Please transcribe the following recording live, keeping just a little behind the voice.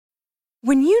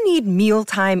When you need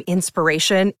mealtime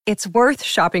inspiration, it's worth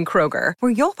shopping Kroger,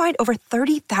 where you'll find over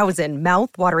 30,000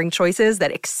 mouth-watering choices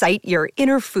that excite your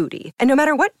inner foodie. And no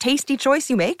matter what tasty choice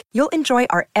you make, you'll enjoy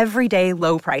our everyday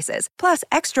low prices, plus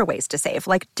extra ways to save,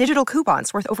 like digital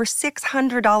coupons worth over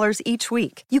 $600 each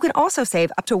week. You can also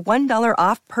save up to $1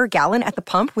 off per gallon at the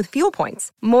pump with fuel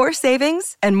points. More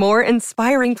savings and more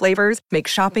inspiring flavors make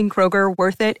shopping Kroger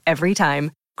worth it every time.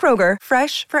 Kroger,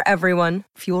 fresh for everyone.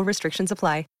 Fuel restrictions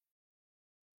apply.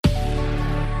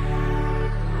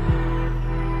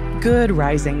 Good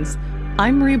risings.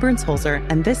 I'm Marie Burns-Holzer,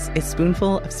 and this is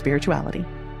Spoonful of Spirituality.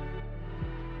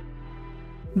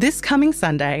 This coming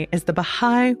Sunday is the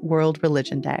Baha'i World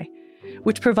Religion Day,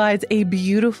 which provides a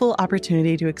beautiful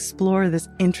opportunity to explore this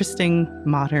interesting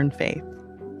modern faith.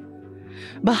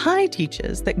 Baha'i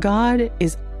teaches that God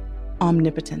is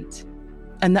omnipotent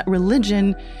and that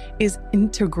religion is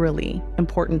integrally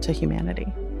important to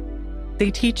humanity.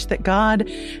 They teach that God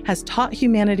has taught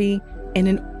humanity in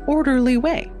an orderly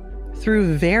way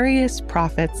through various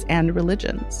prophets and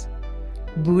religions.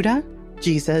 Buddha,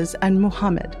 Jesus, and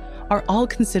Muhammad are all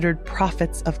considered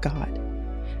prophets of God,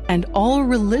 and all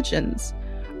religions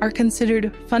are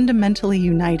considered fundamentally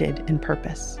united in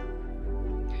purpose.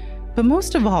 But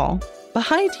most of all,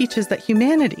 Baha'i teaches that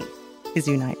humanity is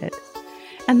united,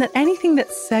 and that anything that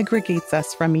segregates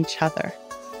us from each other,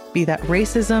 be that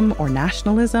racism or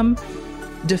nationalism,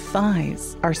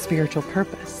 defies our spiritual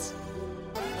purpose.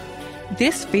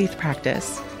 This faith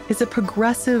practice is a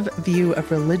progressive view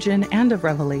of religion and of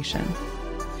revelation.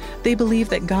 They believe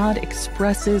that God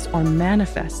expresses or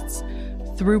manifests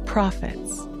through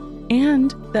prophets,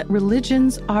 and that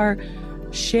religions are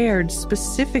shared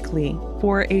specifically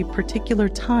for a particular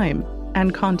time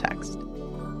and context.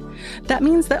 That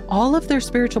means that all of their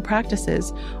spiritual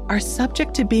practices are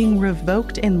subject to being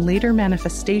revoked in later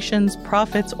manifestations,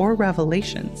 prophets, or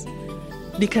revelations,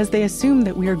 because they assume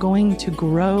that we are going to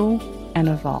grow and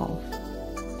evolve.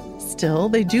 Still,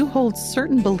 they do hold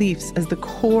certain beliefs as the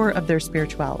core of their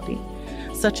spirituality,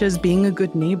 such as being a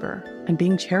good neighbor and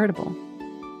being charitable.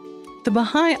 The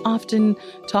Baha'i often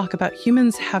talk about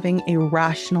humans having a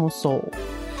rational soul,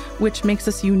 which makes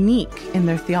us unique in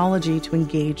their theology to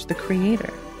engage the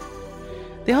Creator.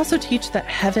 They also teach that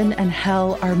heaven and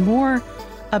hell are more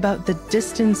about the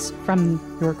distance from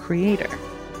your Creator,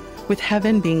 with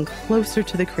heaven being closer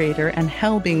to the Creator and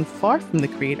hell being far from the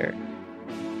Creator,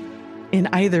 in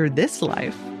either this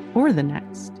life or the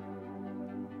next.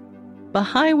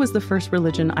 Baha'i was the first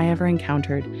religion I ever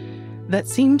encountered that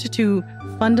seemed to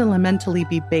fundamentally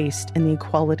be based in the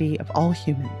equality of all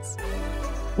humans,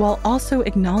 while also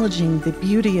acknowledging the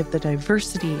beauty of the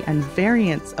diversity and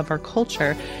variance of our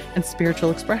culture and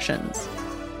spiritual expressions.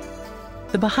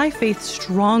 The Baha'i faith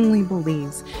strongly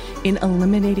believes in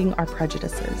eliminating our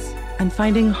prejudices and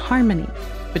finding harmony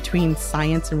between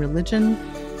science and religion,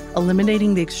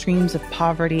 eliminating the extremes of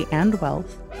poverty and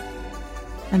wealth.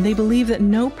 And they believe that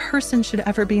no person should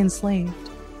ever be enslaved,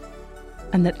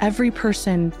 and that every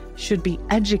person should be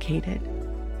educated.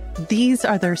 These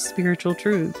are their spiritual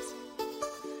truths.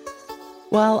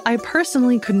 While I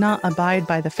personally could not abide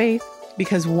by the faith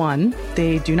because 1,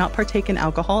 they do not partake in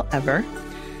alcohol ever,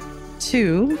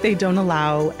 2, they don't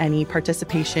allow any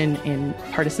participation in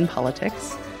partisan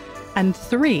politics, and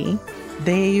 3,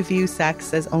 they view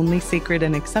sex as only sacred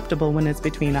and acceptable when it's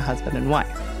between a husband and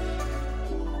wife.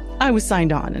 I was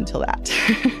signed on until that.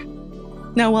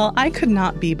 Now, while I could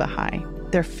not be Baha'i,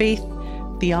 their faith,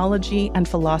 theology, and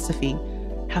philosophy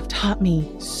have taught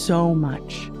me so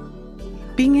much.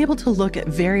 Being able to look at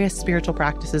various spiritual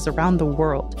practices around the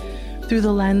world through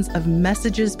the lens of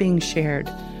messages being shared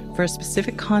for a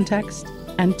specific context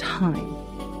and time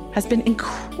has been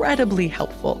incredibly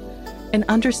helpful in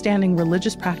understanding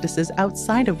religious practices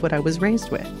outside of what I was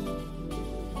raised with.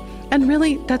 And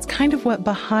really, that's kind of what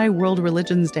Baha'i World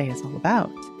Religions Day is all about.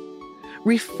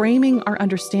 Reframing our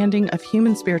understanding of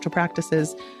human spiritual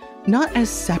practices not as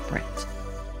separate,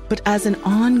 but as an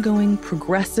ongoing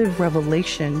progressive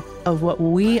revelation of what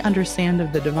we understand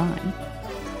of the divine.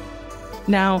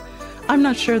 Now, I'm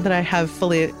not sure that I have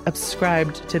fully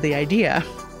subscribed to the idea,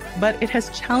 but it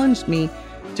has challenged me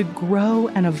to grow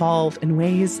and evolve in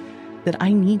ways that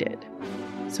I needed.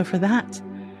 So for that,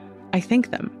 I thank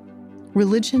them.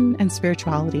 Religion and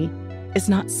spirituality is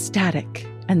not static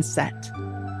and set,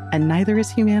 and neither is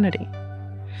humanity.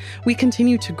 We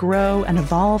continue to grow and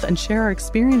evolve and share our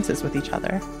experiences with each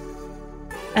other.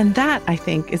 And that, I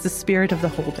think, is the spirit of the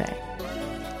whole day.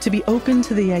 To be open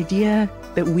to the idea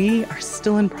that we are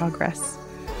still in progress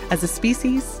as a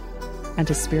species and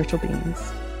as spiritual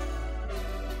beings.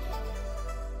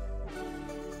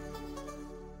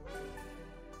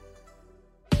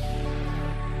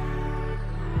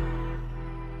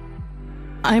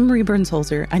 I'm Marie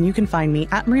Burns-Holzer, and you can find me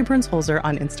at Marie Burns-Holzer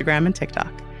on Instagram and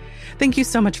TikTok. Thank you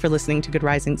so much for listening to Good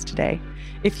Risings today.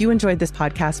 If you enjoyed this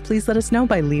podcast, please let us know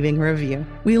by leaving a review.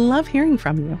 We love hearing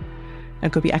from you. Now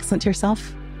go be excellent to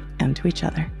yourself and to each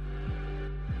other.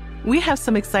 We have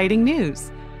some exciting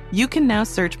news. You can now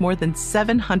search more than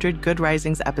 700 Good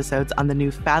Risings episodes on the new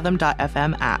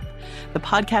Fathom.fm app, the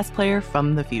podcast player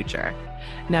from the future.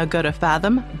 Now go to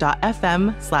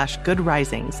fathom.fm/Good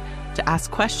Risings to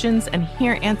ask questions and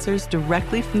hear answers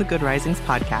directly from the Good Risings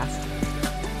podcast.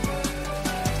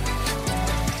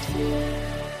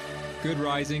 Good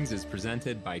Risings is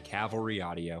presented by Cavalry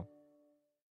Audio.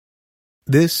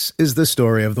 This is the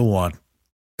story of the one.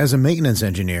 As a maintenance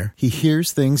engineer, he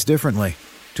hears things differently.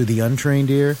 To the untrained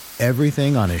ear,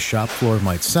 everything on his shop floor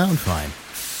might sound fine,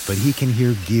 but he can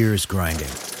hear gears grinding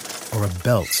or a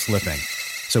belt slipping.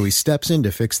 So he steps in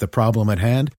to fix the problem at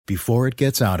hand before it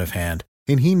gets out of hand.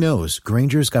 And he knows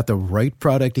Grainger's got the right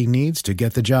product he needs to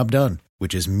get the job done,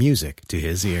 which is music to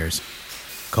his ears.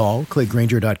 Call, click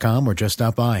Grainger.com, or just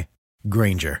stop by.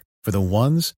 Grainger, for the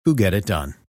ones who get it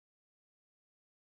done.